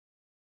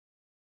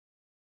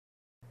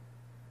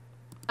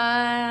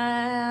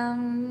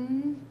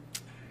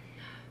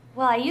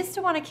Well, I used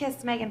to want to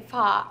kiss Megan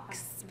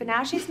Fox, but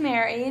now she's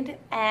married,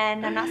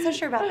 and I'm not so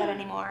sure about that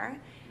anymore.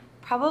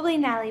 Probably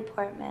Natalie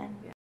Portman.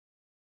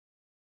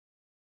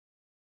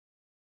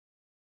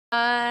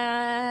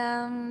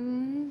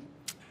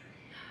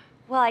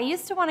 Well, I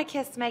used to want to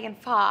kiss Megan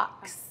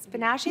Fox, but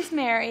now she's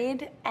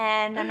married,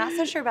 and I'm not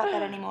so sure about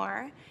that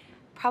anymore.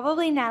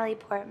 Probably Natalie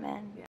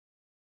Portman.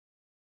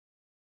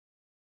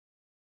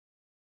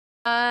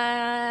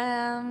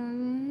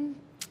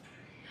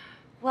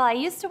 Well, I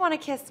used to want to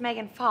kiss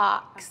Megan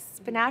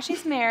Fox, but now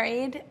she's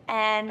married,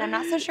 and I'm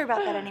not so sure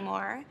about that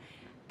anymore.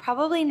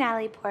 Probably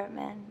Natalie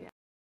Portman.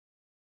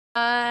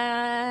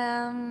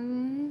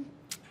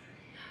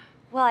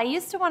 Well, I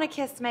used to want to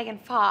kiss Megan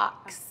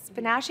Fox,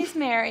 but now she's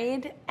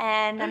married,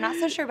 and I'm not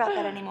so sure about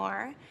that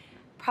anymore.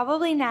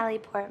 Probably Natalie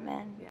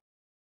Portman.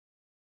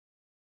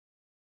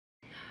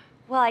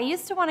 Well, I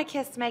used to want to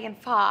kiss Megan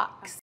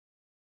Fox,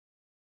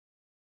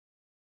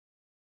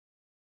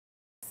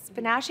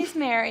 but now she's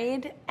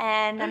married,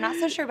 and I'm not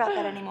so sure about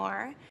that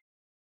anymore.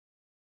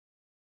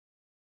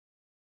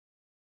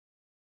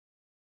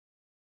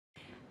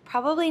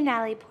 Probably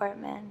Natalie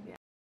Portman.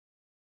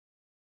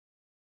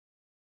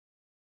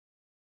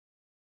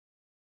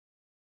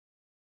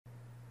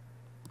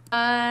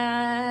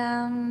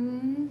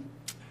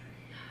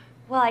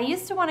 Well, I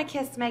used to want to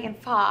kiss Megan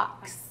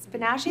Fox, but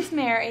now she's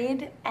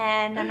married,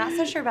 and I'm not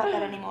so sure about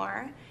that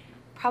anymore.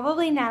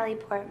 Probably Natalie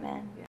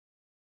Portman.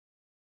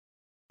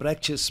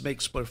 Practice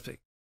makes perfect.